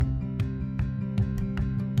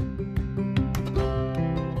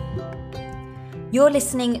You're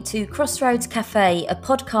listening to Crossroads Cafe, a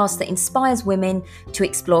podcast that inspires women to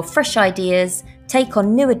explore fresh ideas, take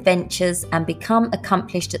on new adventures, and become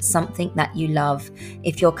accomplished at something that you love.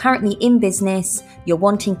 If you're currently in business, you're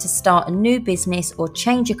wanting to start a new business or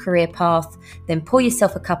change your career path, then pour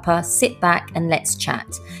yourself a cuppa, sit back, and let's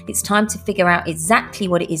chat. It's time to figure out exactly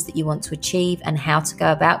what it is that you want to achieve and how to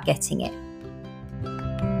go about getting it.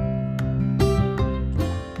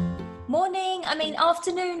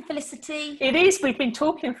 Afternoon, Felicity. It is. We've been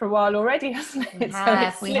talking for a while already, hasn't it?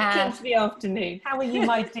 We have. Into the afternoon. How are you,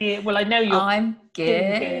 my dear? Well, I know you're. I'm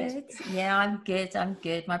good. Yeah, I'm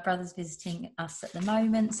good. My brother's visiting us at the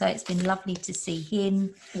moment, so it's been lovely to see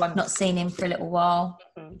him. Wonderful. Not seen him for a little while.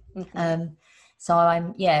 Mm-hmm. So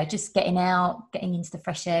I'm just getting into the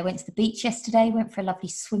fresh air. Went to the beach yesterday. Went for a lovely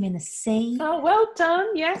swim in the sea. Oh, well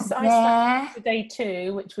done. Yes, I slept today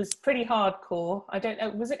too, which was pretty hardcore. I don't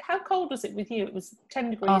know. How cold was it with you? It was 10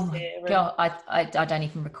 degrees here. Oh God, I don't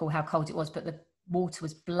even recall how cold it was, but the water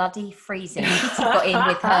was bloody freezing. Kitty got in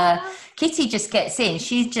with her. Kitty just gets in.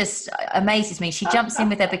 She just amazes me. She jumps in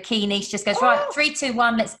with her bikini. She just goes, right, 3, 2,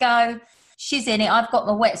 1, let's go. She's in it. I've got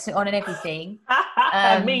my wetsuit on and everything.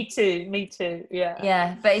 Me too.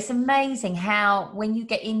 Yeah, but it's amazing how when you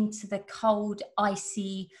get into the cold,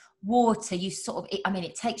 icy water, you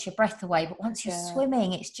it takes your breath away. But once you're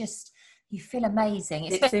swimming, it's just, you feel amazing,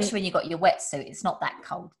 especially when you've got your wetsuit. It's not that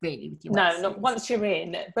cold, really, with your wetsuit. No, not once you're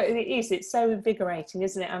in. But it's so invigorating,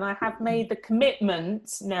 isn't it? And I have made the commitment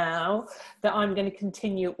now that I'm going to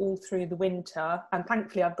continue all through the winter. And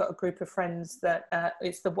thankfully, I've got a group of friends that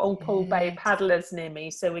it's the Walpole Bay paddlers near me,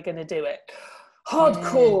 so we're going to do it.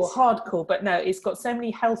 Hardcore. But no, it's got so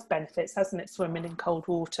many health benefits, hasn't it, swimming in cold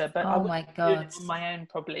water? But I wouldn't do it on my own,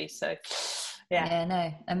 probably. So. Yeah,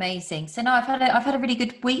 no, amazing. So no, I've had a really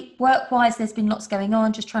good week work-wise. There's been lots going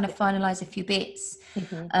on, just trying to finalise a few bits.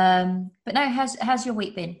 Mm-hmm. But no, how's your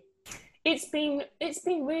week been? It's been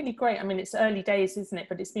really great. I mean, it's early days, isn't it?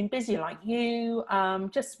 But it's been busy like you.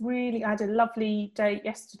 Just really, I had a lovely day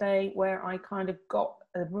yesterday where I kind of got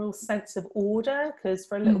a real sense of order, because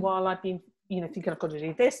for a little while I've been thinking I've got to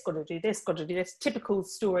do this. Typical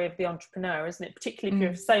story of the entrepreneur, isn't it? Particularly if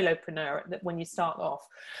you're a solopreneur, that when you start off.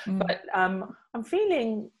 But I'm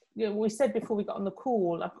feeling, we said before we got on the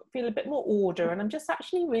call, I feel a bit more order, and I'm just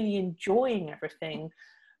actually really enjoying everything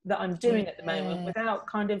that I'm doing at the moment, without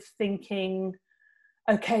kind of thinking,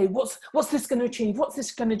 okay, what's this going to achieve? What's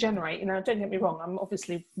this going to generate? Don't get me wrong, I'm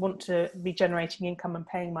obviously want to be generating income and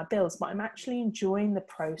paying my bills, but I'm actually enjoying the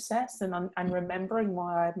process, and I'm remembering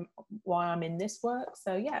why I'm in this work.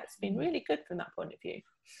 So yeah, it's been really good from that point of view.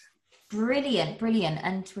 Brilliant.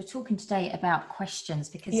 And we're talking today about questions,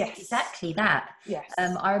 because exactly that. Yes.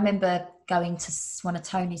 I remember going to one of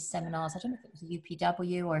Tony's seminars. I don't know if it was a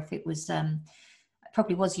UPW or if it was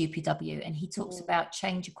probably was UPW, and he talks about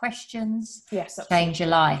change your questions, change your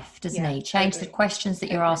life, doesn't he? Change the questions that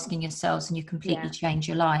you're asking yourselves, and you completely change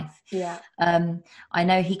your life. I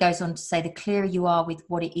know he goes on to say, the clearer you are with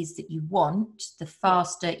what it is that you want, the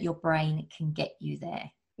faster your brain can get you there.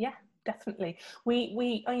 Definitely.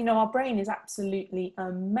 We our brain is absolutely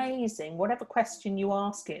amazing. Whatever question you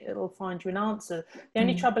ask it, it'll find you an answer. The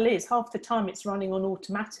only trouble is, half the time it's running on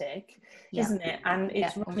automatic, isn't it? And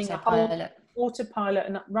it's running autopilot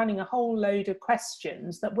and running a whole load of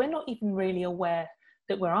questions that we're not even really aware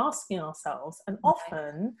that we're asking ourselves. And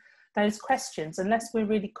often those questions, unless we're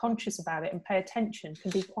really conscious about it and pay attention,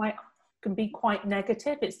 can be quite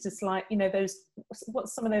negative. It's just like,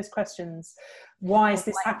 what's some of those questions? Why is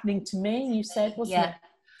this happening to me? You said, wasn't it?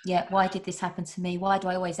 Yeah. Why did this happen to me? Why do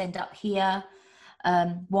I always end up here?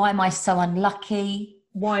 Why am I so unlucky?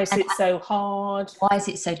 Why is it so hard? Why is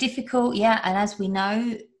it so difficult? Yeah. And as we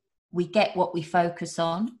know, we get what we focus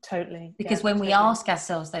on. Totally. Because when we ask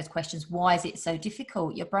ourselves those questions, why is it so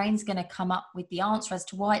difficult? Your brain's going to come up with the answer as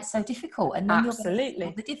to why it's so difficult. And then you're going to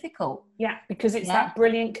feel the difficult. Yeah, because it's that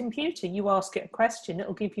brilliant computer. You ask it a question,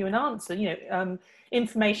 it'll give you an answer,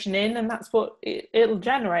 information in, and that's what it'll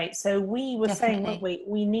generate. So we were saying, weren't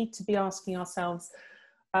we need to be asking ourselves,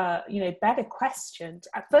 better questions.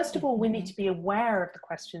 First of all, we need to be aware of the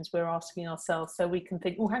questions we're asking ourselves, so we can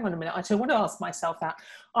think, oh, hang on a minute, I don't want to ask myself that.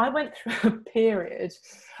 I went through a period,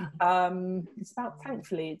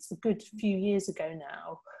 thankfully it's a good few years ago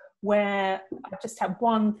now, where I just had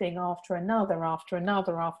one thing after another.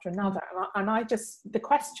 And the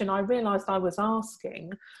question I realized I was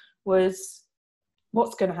asking was,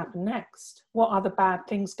 what's going to happen next? What other bad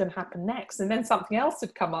things going to happen next? And then something else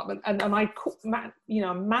had come up, and I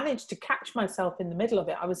managed to catch myself in the middle of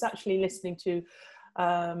it. I was actually listening to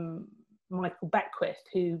Michael Beckwith,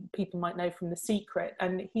 who people might know from The Secret,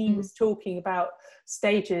 and he was talking about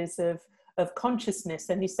stages of of consciousness,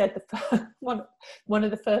 and he said one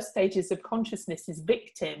of the first stages of consciousness is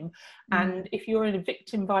victim. And if you're in a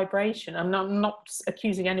victim vibration, I'm not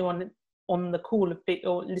accusing anyone on the call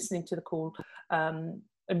or listening to the call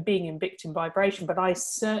and being in victim vibration, but I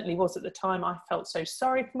certainly was at the time. I felt so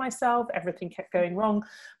sorry for myself, everything kept going wrong.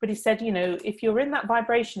 But he said, you know, if you're in that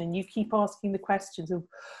vibration and you keep asking the questions of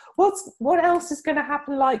what else is going to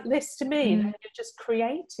happen like this to me, and you're just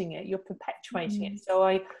creating it, you're perpetuating it. So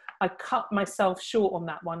I cut myself short on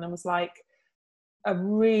that one and was like, a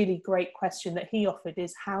really great question that he offered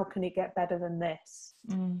is, how can it get better than this?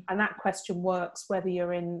 And that question works whether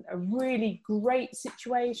you're in a really great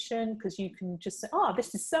situation, because you can just say, oh,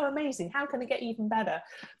 this is so amazing, how can it get even better?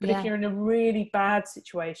 But if you're in a really bad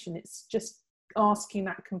situation, it's just asking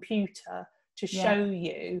that computer to show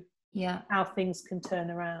you how things can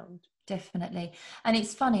turn around. Definitely. And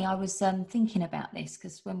it's funny, I was thinking about this,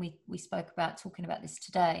 because when we spoke about talking about this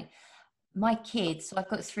today, my kids, so I've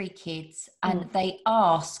got 3 kids, and they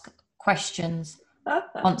ask questions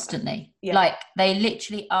constantly. Like they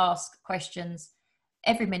literally ask questions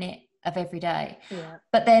every minute of every day.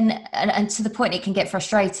 But then and to the point it can get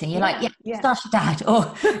frustrating. You're like, just ask your dad,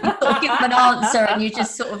 or you've got to give them an answer, and you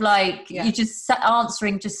just sort of like you're just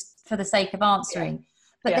answering just for the sake of answering.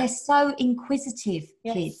 But they're so inquisitive,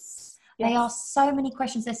 kids. They ask so many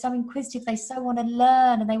questions. They're so inquisitive. They so want to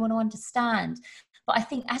learn and they want to understand. But I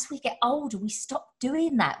think as we get older, we stop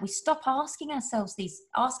doing that. We stop asking ourselves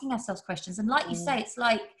questions. And like you say, it's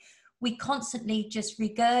like we constantly just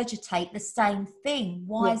regurgitate the same thing.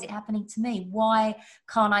 Why is it happening to me? Why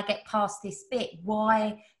can't I get past this bit?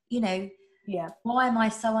 Why, why am I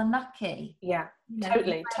so unlucky?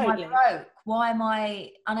 Totally. Why am I broke? Why am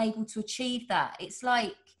I unable to achieve that? It's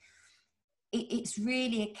like, it's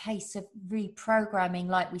really a case of reprogramming,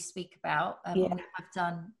 like we speak about, and I've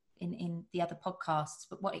done in the other podcasts.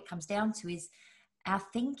 But what it comes down to is our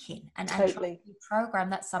thinking and trying to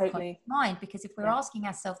program that subconscious mind. Because if we're asking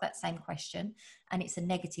ourselves that same question and it's a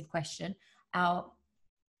negative question, our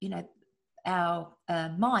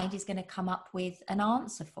mind is going to come up with an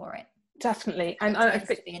answer for it. Definitely. And I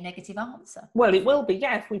think it'll be a negative answer. Well, it will be,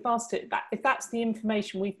 if we've asked it, if that's the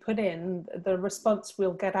information we've put in, the response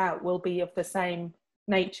we'll get out will be of the same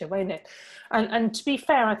nature, won't it? And to be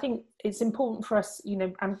fair, I think it's important for us,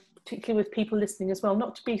 and particularly with people listening as well,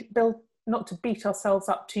 not to beat ourselves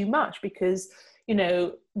up too much, because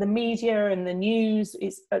the media and the news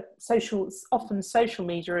is often social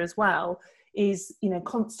media as well, is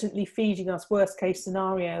constantly feeding us worst case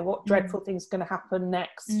scenario, what dreadful thing's going to happen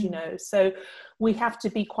next. So we have to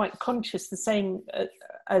be quite conscious, the same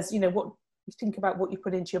as what you think about what you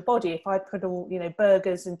put into your body. If I put all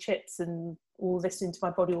burgers and chips and all this into my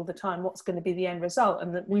body all the time, what's going to be the end result?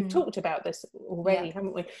 And that we've talked about this already,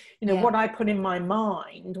 haven't we? What I put in my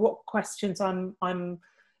mind, what questions I'm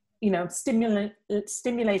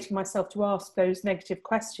stimulating myself to ask those negative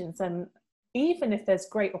questions. And even if there's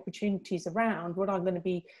great opportunities around, what I'm going to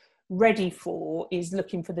be ready for is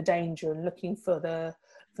looking for the danger and looking for the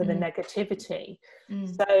negativity.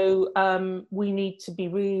 So we need to be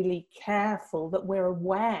really careful that we're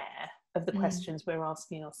aware of the questions we're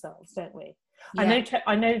asking ourselves, don't we?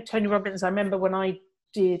 I know Tony Robbins, I remember when I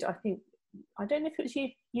did, I don't know if it was you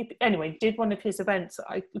anyway, did one of his events,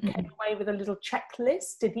 I came away with a little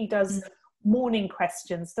checklist, and he does morning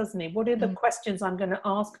questions, doesn't he? What are the questions I'm going to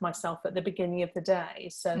ask myself at the beginning of the day?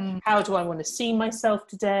 So how do I want to see myself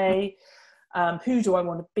today? Who do I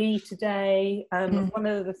want to be today? One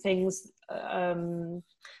of the things I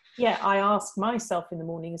ask myself in the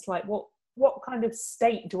morning is like, what kind of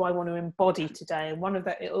state do I want to embody today? And one of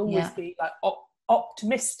that, it'll always be like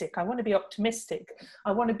optimistic. I want to be optimistic.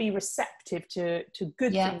 I want to be receptive to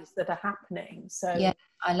good things that are happening. So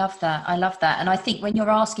I love that. And I think when you're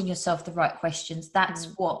asking yourself the right questions, that's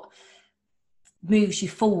what moves you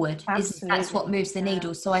forward. That's what moves the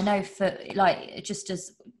needle. So I know, for like, just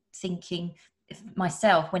as thinking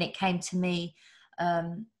myself, when it came to me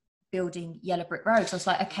building Yellow Brick Roads, I was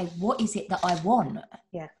like, okay, what is it that I want?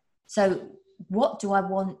 So what do I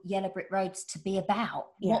want Yellow Brick Roads to be about?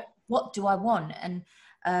 What do I want?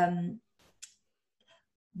 And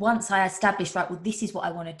once I established, right, well, this is what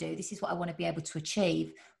I want to do, this is what I want to be able to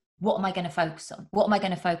achieve, what am I going to focus on? What am I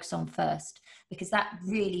going to focus on first? Because that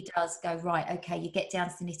really does go, right, okay, you get down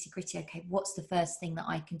to the nitty gritty. Okay, what's the first thing that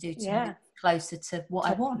I can do to move closer to what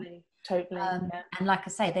I want? Totally. And like I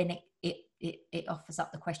say, then it offers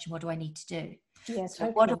up the question, what do I need to do? So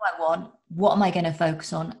what do I want? What am I going to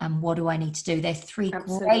focus on? And what do I need to do? There's 3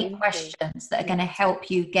 great questions that are going to help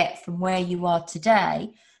you get from where you are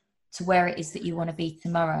today to where it is that you want to be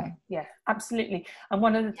tomorrow. Yeah, absolutely. And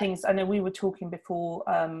one of the things, I know we were talking before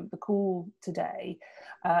the call today,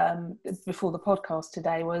 before the podcast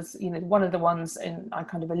today, was, you know, one of the ones, and I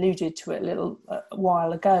kind of alluded to it a little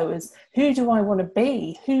while ago, is who do I want to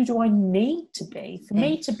be? Who do I need to be? For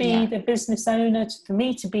me to be the business owner, for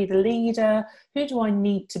me to be the leader, who do I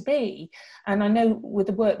need to be? And I know with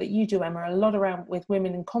the work that you do, Emma, a lot around with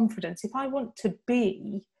women in confidence, if I want to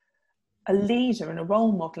be a leader and a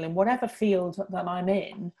role model in whatever field that I'm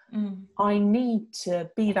in, I need to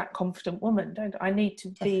be that confident woman, don't I? I need to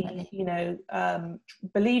be, you know,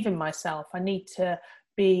 believe in myself. I need to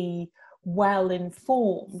be well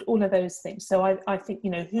informed, all of those things. So I think,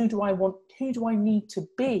 you know, who do I need to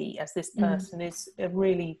be as this person is a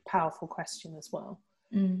really powerful question as well.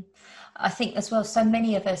 I think as well, so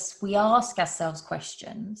many of us, we ask ourselves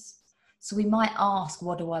questions. So we might ask,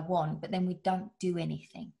 what do I want? But then we don't do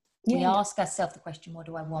anything. We ask ourselves the question, what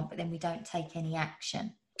do I want? But then we don't take any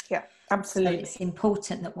action. Yeah, absolutely. So it's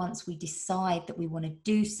important that once we decide that we want to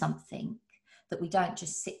do something, that we don't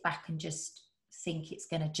just sit back and just think it's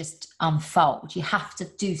going to just unfold. You have to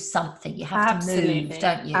do something. You have to move,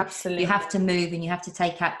 don't you? Absolutely. You have to move and you have to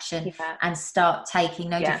take action and start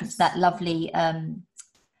taking, different to that lovely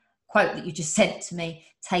quote that you just sent to me,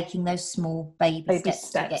 taking those small baby steps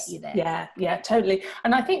to get you there. Yeah, totally.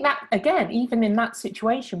 And I think that, again, even in that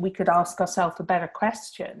situation, we could ask ourselves a better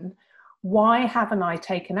question. Why haven't I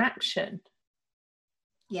taken action?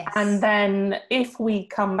 Yes. And then if we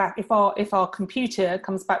come back, if our computer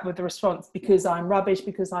comes back with the response, because I'm rubbish,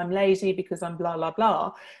 because I'm lazy, because I'm blah, blah,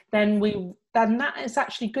 blah, then that is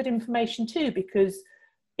actually good information too, because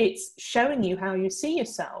it's showing you how you see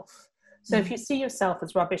yourself. So if you see yourself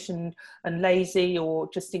as rubbish and lazy or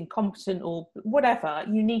just incompetent or whatever,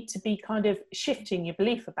 you need to be kind of shifting your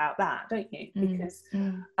belief about that, don't you? Because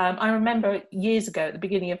I remember years ago at the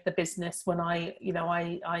beginning of the business when I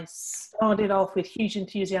started off with huge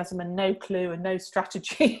enthusiasm and no clue and no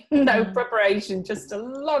strategy, no preparation, just a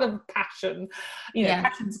lot of passion. You know,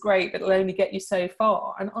 passion's great, but it'll only get you so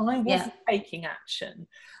far. And I wasn't taking action.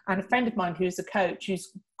 And a friend of mine who's a coach,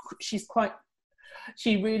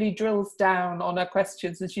 she really drills down on her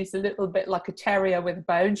questions, and she's a little bit like a terrier with a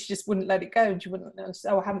bone. She just wouldn't let it go, and she wouldn't say,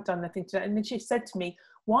 I haven't done anything today. And then she said to me,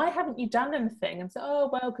 why haven't you done anything? And I said,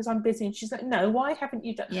 oh, well, because I'm busy. And she's like, no, why haven't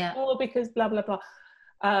you done? Oh, because blah, blah, blah.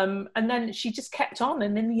 And then she just kept on.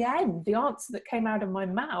 And in the end, the answer that came out of my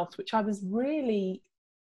mouth, which I was really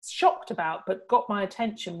shocked about, but got my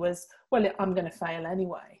attention, was, well, I'm going to fail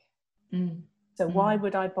anyway. So why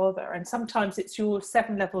would I bother? And sometimes it's your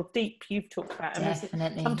 7-level deep you've talked about.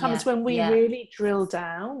 Definitely. Sometimes when we really drill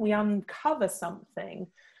down, we uncover something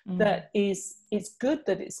that is good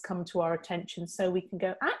that it's come to our attention, so we can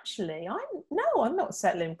go, actually, I'm not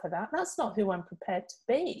settling for that. That's not who I'm prepared to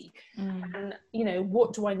be. And, you know,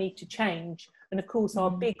 what do I need to change? And of course, our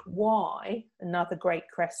big why, another great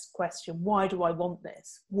question, why do I want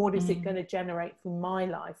this? What is it going to generate for my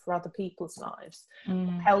life, for other people's lives?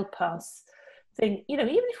 Help us think, you know,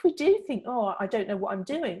 even if we do think, oh, I don't know what I'm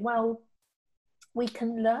doing, well, we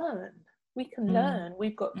can learn.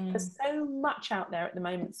 We've got there's so much out there at the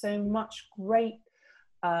moment, so much great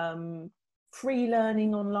free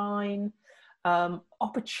learning online,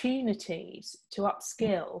 opportunities to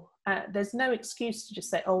upskill. There's no excuse to just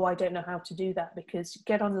say, oh, I don't know how to do that, because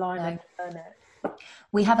get online and learn it.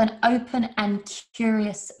 We have an open and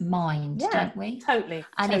curious mind, don't we? Totally.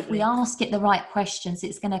 And if we ask it the right questions,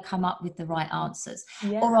 it's going to come up with the right answers.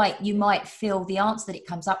 All right, you might feel the answer that it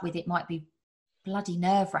comes up with, it might be bloody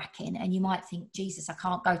nerve-wracking, and you might think, Jesus, I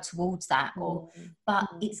can't go towards that, but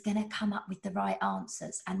it's going to come up with the right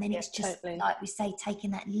answers. And then it's just like we say, taking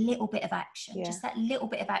that little bit of action, just that little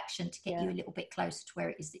bit of action to get you a little bit closer to where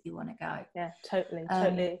it is that you want to go.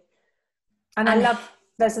 Totally. And I love,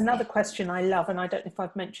 there's another question I love, and I don't know if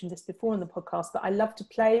I've mentioned this before in the podcast, but I love to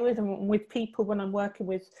play with, and with people when I'm working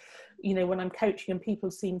with, you know, when I'm coaching and people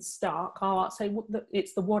seem stuck, I'll say,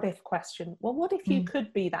 it's the what if question. Well, what if you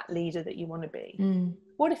could be that leader that you want to be?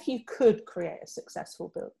 What if you could create a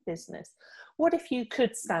successful business? What if you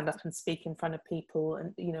could stand up and speak in front of people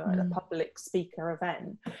and, you know, at a public speaker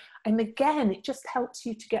event? And again, it just helps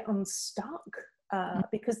you to get unstuck,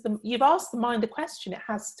 because you've asked the mind a question, it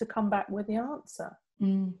has to come back with the answer.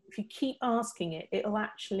 If you keep asking it, it'll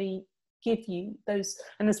actually give you those,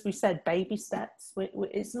 and as we said, baby steps.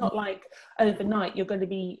 It's not like overnight you're going to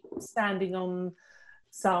be standing on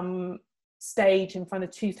some stage in front of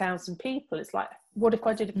 2,000 people. It's like, what if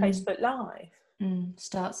I did a Facebook Live?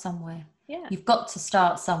 Start somewhere. You've got to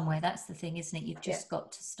start somewhere. That's the thing, isn't it? You've just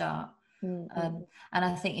got to start. And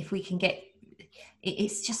I think if we can get,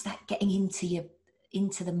 it's just that getting into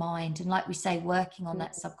into the mind, and like we say, working on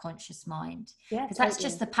that subconscious mind, Yeah, because that's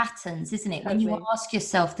just the patterns, isn't it? Totally. When you ask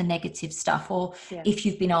yourself the negative stuff, or Yeah. if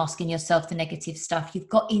you've been asking yourself the negative stuff, you've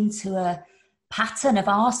got into a pattern of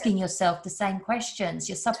asking yourself the same questions.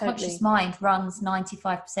 Your subconscious mind runs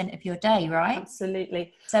 95% of your day, right?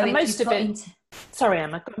 Absolutely. So and most of it sorry,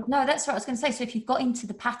 Emma. No, that's what I was going to say. So if you've got into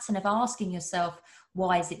the pattern of asking yourself,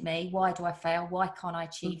 why is it me? Why do I fail? Why can't I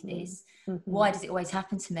achieve this? Why does it always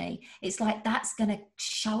happen to me? It's like that's going to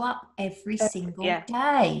show up every single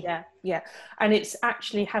day. Yeah. And it's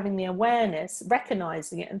actually having the awareness,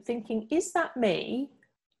 recognizing it and thinking, is that me?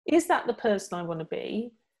 Is that the person I want to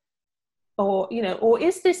be? Or, you know, or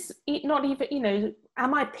is this not even, you know,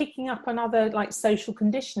 am I picking up on other, like, social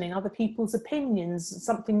conditioning, other people's opinions,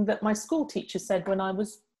 something that my school teacher said when I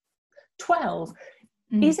was 12?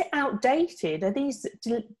 Is it outdated? Are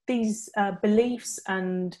these beliefs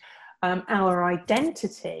and our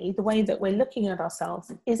identity, the way that we're looking at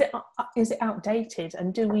ourselves, is it outdated?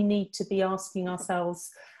 And do we need to be asking ourselves,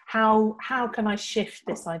 how can I shift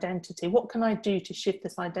this identity? What can I do to shift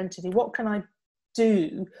this identity? What can I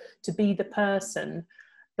do to be the person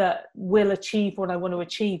that will achieve what I want to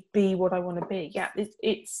achieve, be what I want to be? Yeah,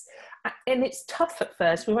 it's tough at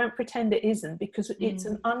first. We won't pretend it isn't, because it's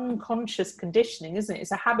an unconscious conditioning, isn't it?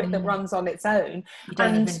 It's a habit that runs on its own. You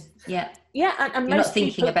don't and you're most not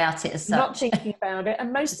thinking about it as such. Not thinking about it,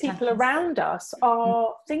 and most people around us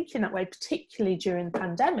are thinking that way, particularly during the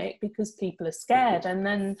pandemic, because people are scared, and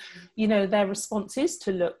then, you know, their response is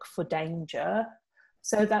to look for danger.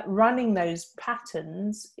 So that running those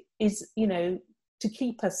patterns is, you know, to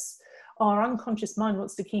keep us, our unconscious mind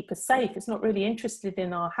wants to keep us safe. It's not really interested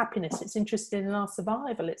in our happiness. It's interested in our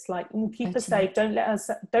survival. It's like, keep us safe. Don't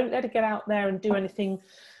let it get out there and do anything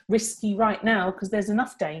risky right now, because there's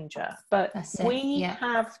enough danger. But we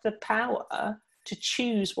have the power to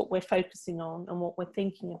choose what we're focusing on and what we're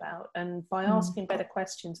thinking about. And by asking better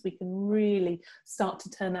questions, we can really start to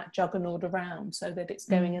turn that juggernaut around so that it's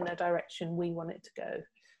going in the direction we want it to go.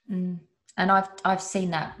 And I've seen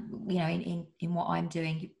that, you know, in what I'm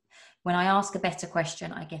doing. When I ask a better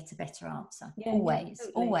question, I get a better answer.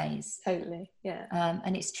 Always. Totally. Yeah.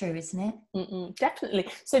 And it's true, isn't it? Definitely.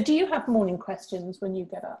 So do you have morning questions when you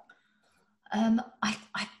get up?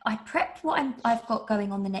 I prep what I've got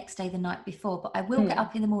going on the next day, the night before, but I will get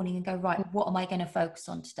up in the morning and go, right, what am I going to focus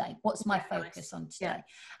on today? What's my focus on today?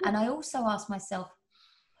 And I also ask myself,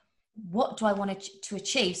 what do I want to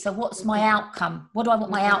achieve? So what's my outcome? What do I want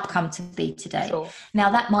my outcome to be today? Sure. Now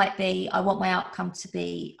that might be, I want my outcome to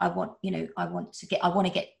be, I want to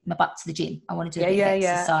get my butt to the gym. I want to do a bit of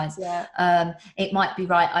exercise. It might be,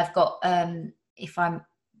 right, I've got, if I'm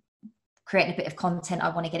creating a bit of content, I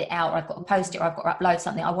want to get it out, or I've got to post it, or I've got to upload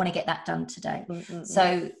something, I want to get that done today.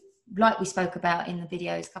 So like we spoke about in the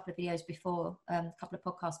videos, a couple of videos before, a couple of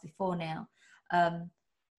podcasts before now,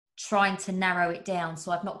 trying to narrow it down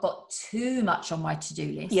so I've not got too much on my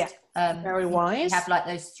to-do list. Very wise. You have like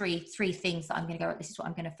those three things that I'm going to go, this is what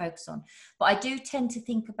I'm going to focus on. But I do tend to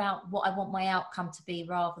think about what I want my outcome to be,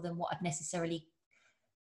 rather than what I've necessarily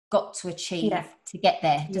got to achieve to get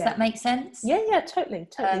there. Does that make sense? Totally.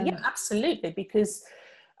 Absolutely, because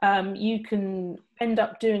you can end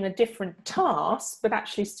up doing a different task but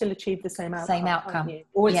actually still achieve the same outcome.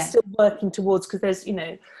 Or it's still working towards, because there's, you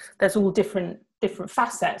know, there's all different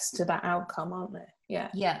facets to that outcome, aren't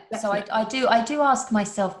there? So I do ask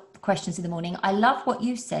myself questions in the morning. I love what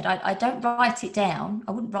you said. I don't write it down.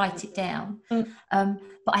 I wouldn't write it down.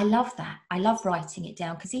 But I love that. I love writing it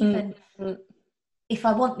down, because even if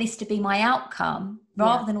I want this to be my outcome,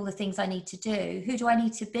 rather than all the things I need to do, who do I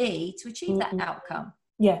need to be to achieve that outcome?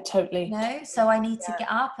 Yeah, totally. You know, so I need to get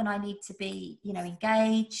up and I need to be, you know,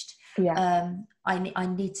 engaged. I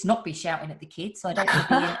need to not be shouting at the kids. So I don't want to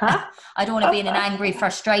be I don't want to be in an angry,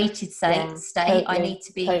 frustrated state. Totally, I need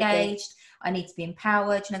to be engaged. I need to be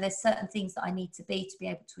empowered. You know, there's certain things that I need to be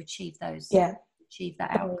able to achieve those. Achieve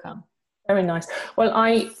that outcome. Very nice. Well,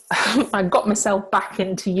 I got myself back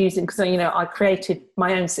into using, because, you know, I created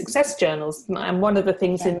my own success journals, and one of the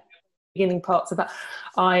things in the beginning parts of that,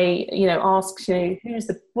 I, you know, asked, you know,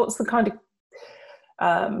 what's the kind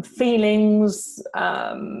of feelings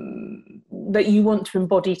that you want to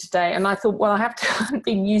embody today. And I thought, well, I've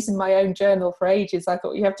been using my own journal for ages. I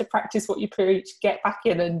thought, you have to practice what you preach, get back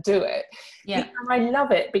in and do it. And I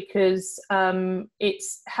love it, because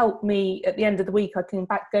it's helped me at the end of the week. I can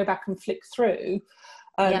go back and flick through.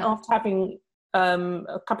 After having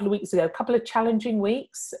a couple of weeks ago, a couple of challenging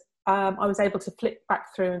weeks, I was able to flick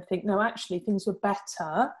back through and think, no, actually things were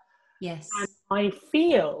better. Yes. And I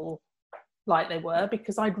feel like they were,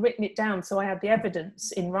 because I'd written it down, so I had the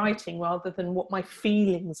evidence in writing rather than what my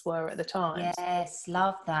feelings were at the time. Yes,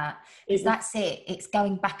 love that. Because that's it. It's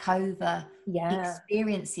going back over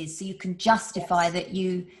experiences, so you can justify that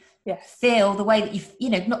you feel the way that you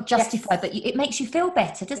know, not justify, but it makes you feel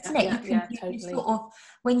better, doesn't it? You sort of,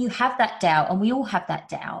 when you have that doubt, and we all have that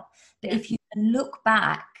doubt, but if you can look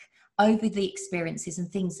back over the experiences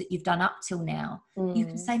and things that you've done up till now, you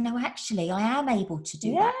can say, no, actually, I am able to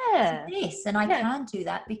do that because of this, and I can do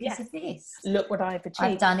that because of this. Look what I've achieved.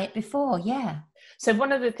 I've done it before, So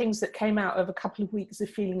one of the things that came out of a couple of weeks of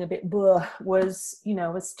feeling a bit blah was, you know,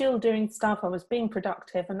 I was still doing stuff, I was being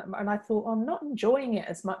productive, and I thought, I'm not enjoying it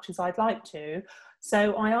as much as I'd like to.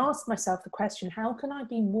 So I asked myself the question, how can I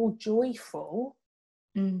be more joyful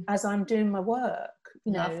as I'm doing my work?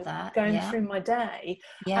 You know, going through my day.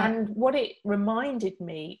 And what it reminded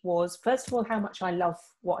me was, first of all, how much I love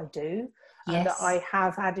what I do, and that I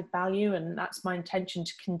have added value, and that's my intention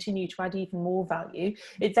to continue to add even more value.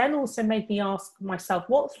 It then also made me ask myself,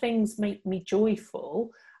 what things make me joyful?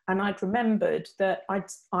 And I'd remembered that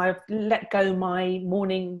I've let go my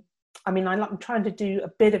morning. I mean, I'm trying to do a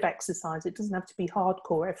bit of exercise. It doesn't have to be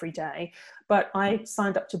hardcore every day, but I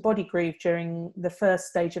signed up to Body Groove during the first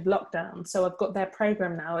stage of lockdown. So I've got their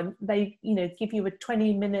program now, and they, you know, give you a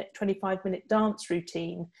 20-minute, 25-minute dance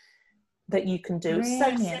routine that you can do. It's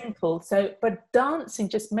so simple. So, but dancing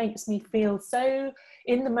just makes me feel so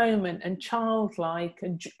in the moment and childlike,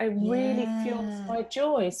 and it really fuels my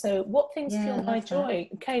joy. So what things fuel my joy?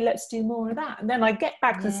 Okay, let's do more of that. And then I get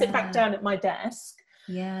back and sit back down at my desk.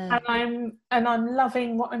 And I'm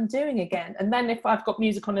loving what I'm doing again. And then if I've got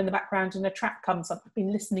music on in the background and a track comes up, I've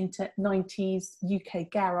been listening to 90s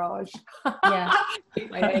UK garage.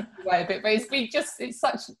 My head away a bit, but it's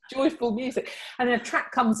such joyful music. And a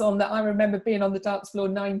track comes on that I remember being on the dance floor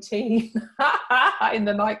 19 in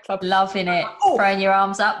the nightclub, loving it, throwing your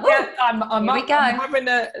arms up. I'm having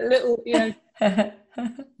a little, you know,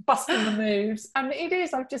 busting the moves. And it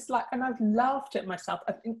is, I've just like, and I've laughed at myself.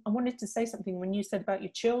 I think I wanted to say something when you said about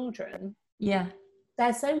your children.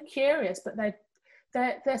 They're so curious, but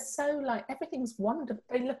they're so like, everything's wonderful.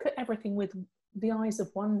 They look at everything with the eyes of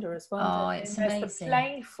wonder as well. It's amazing. There's the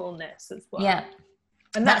playfulness as well.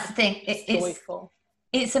 And that's the thing. It's joyful.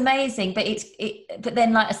 It's amazing, but but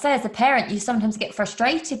then, like I say, as a parent, you sometimes get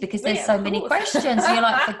frustrated because there's so many questions. You're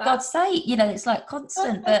like, for God's sake, you know, it's like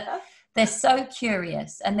constant, but they're so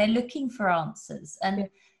curious and they're looking for answers, and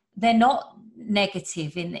they're not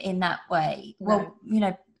negative in that way. Well, you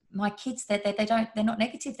know, my kids, they're not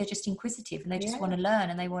negative. They're just inquisitive, and they just want to learn,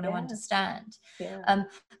 and they want to understand. But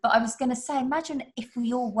I was going to say, imagine if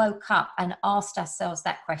we all woke up and asked ourselves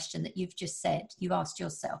that question that you've just said. You asked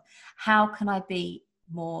yourself, how can I be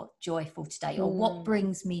more joyful today, or what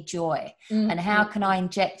brings me joy, and how can I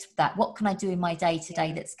inject that? What can I do in my day to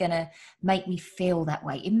day that's going to make me feel that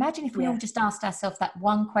way? Imagine if we all just asked ourselves that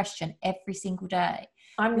one question every single day.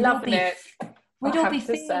 I'm loving it. We'd all be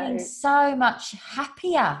feeling so much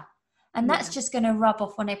happier, and that's just going to rub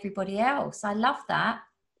off on everybody else. I love that.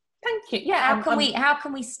 Thank you. How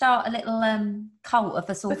can we start a little cult of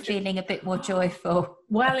us all feeling a bit more joyful?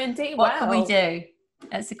 Well, indeed. What can we do?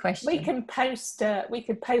 That's the question. We could post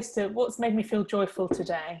what's made me feel joyful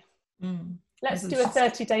today. Let's do a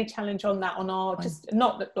 30-day challenge on that, on our, just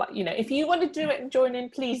not like, you know, if you want to do it and join in,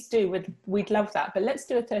 please do. We'd love that. But let's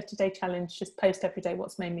do a 30-day challenge. Just post every day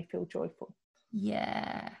what's made me feel joyful.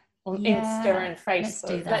 On Insta and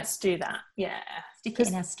Facebook. Let's do that. Stick it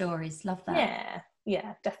in our stories. Love that.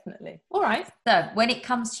 Yeah, definitely. All right. So when it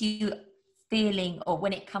comes to you feeling, or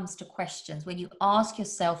when it comes to questions, when you ask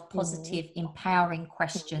yourself positive, empowering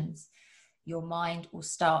questions, your mind will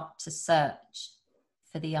start to search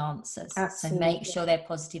for the answers. Absolutely. So make sure they're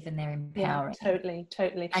positive and they're empowering.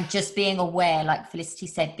 Totally. And just being aware, like Felicity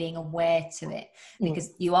said, being aware to it, because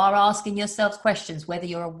you are asking yourselves questions, whether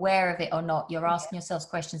you're aware of it or not. You're asking yourselves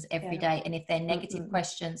questions every day, and if they're negative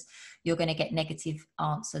questions, you're going to get negative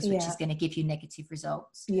answers, which is going to give you negative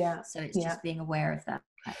results. So it's just being aware of that.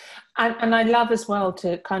 And I love as well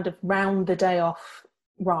to kind of round the day off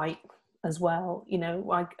right as well. You know,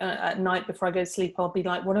 like at night before I go to sleep, I'll be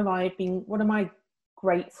like, what am I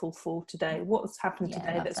grateful for today? What's happened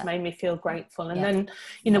today that's made me feel grateful? And then,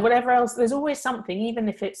 you know, whatever else, there's always something, even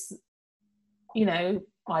if it's, you know,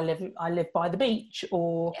 I live by the beach,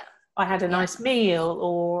 or I had a nice meal,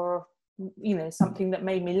 or, you know, something that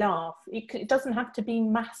made me laugh. It doesn't have to be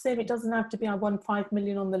massive. It doesn't have to be I won 5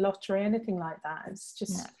 million on the lottery, anything like that. It's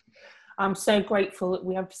just I'm so grateful that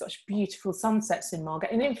we have such beautiful sunsets in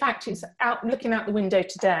Margate. And in fact, it's out looking out the window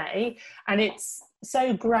today, and it's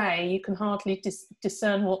so grey you can hardly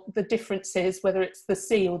discern what the difference is, whether it's the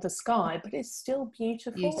sea or the sky, but it's still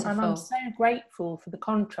beautiful. And I'm so grateful for the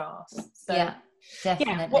contrast. So yeah,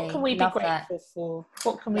 definitely. yeah, what can we be grateful for?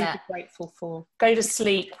 What can we be grateful for? Go to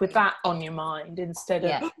sleep with that on your mind instead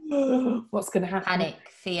of what's going to happen. Panic,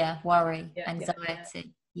 fear, worry,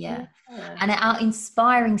 anxiety. Yeah. And our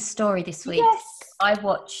inspiring story this week, I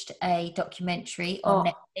watched a documentary on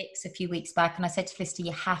Netflix a few weeks back, and I said to Felicity,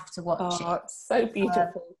 you have to watch it. It's so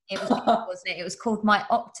beautiful. It was beautiful, wasn't it? It was called My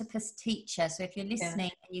Octopus Teacher. So if you're listening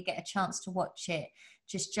and you get a chance to watch it,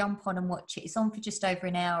 just jump on and watch it. It's on for just over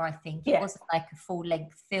an hour, I think. It wasn't like a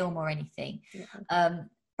full-length film or anything.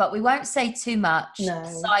 But we won't say too much,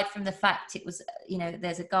 aside from the fact it was,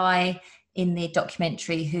 there's a guy in the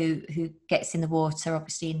documentary who gets in the water,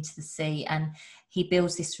 obviously into the sea, and he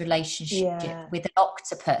builds this relationship with an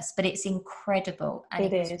octopus. But it's incredible, and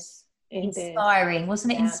it is inspiring,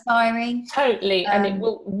 wasn't it? Inspiring, totally. And it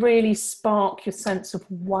will really spark your sense of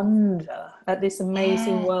wonder at this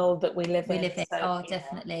amazing world that we live in. So,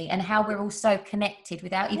 definitely. And how we're all so connected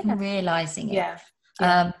without even realizing it.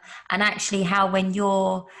 And actually how when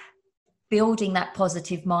you're building that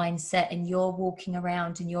positive mindset and you're walking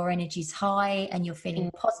around and your energy's high and you're feeling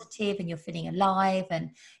positive and you're feeling alive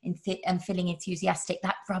and feeling enthusiastic,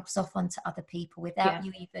 that rubs off onto other people without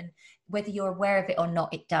you even, whether you're aware of it or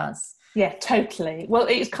not, it does. Yeah, totally. Well,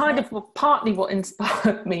 it's kind of partly what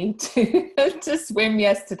inspired me to swim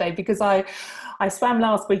yesterday, because I swam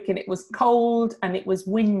last week and it was cold and it was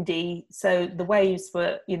windy, so the waves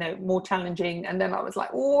were, more challenging. And then I was like,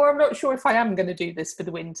 I'm not sure if I am going to do this for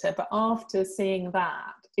the winter. But after seeing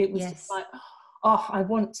that, it was just like, I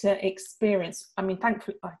want to experience. I mean,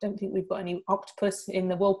 thankfully, I don't think we've got any octopus in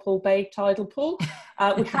the Walpole Bay tidal pool.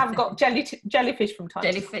 We have got jellyfish from time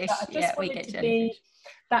to time. We get jellyfish.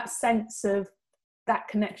 That sense of that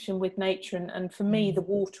connection with nature, and for me the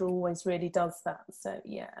water always really does that. So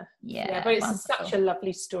but it's such a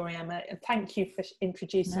lovely story, Emma, and thank you for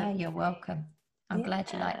introducing me. You're welcome. I'm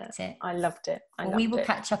glad you liked it. I loved it. We will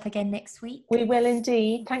catch up again next week. We will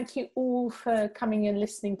indeed. Thank you all for coming and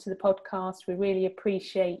listening to the podcast. We really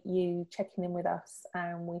appreciate you checking in with us,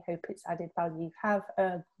 and we hope it's added value. Have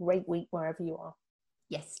a great week wherever you are.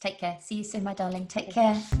 Yes, take care. See you soon, my darling. Take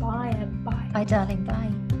care. Bye, and bye. Bye, darling.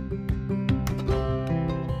 Bye.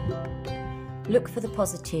 Look for the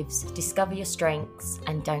positives, discover your strengths,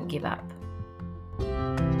 and don't give up.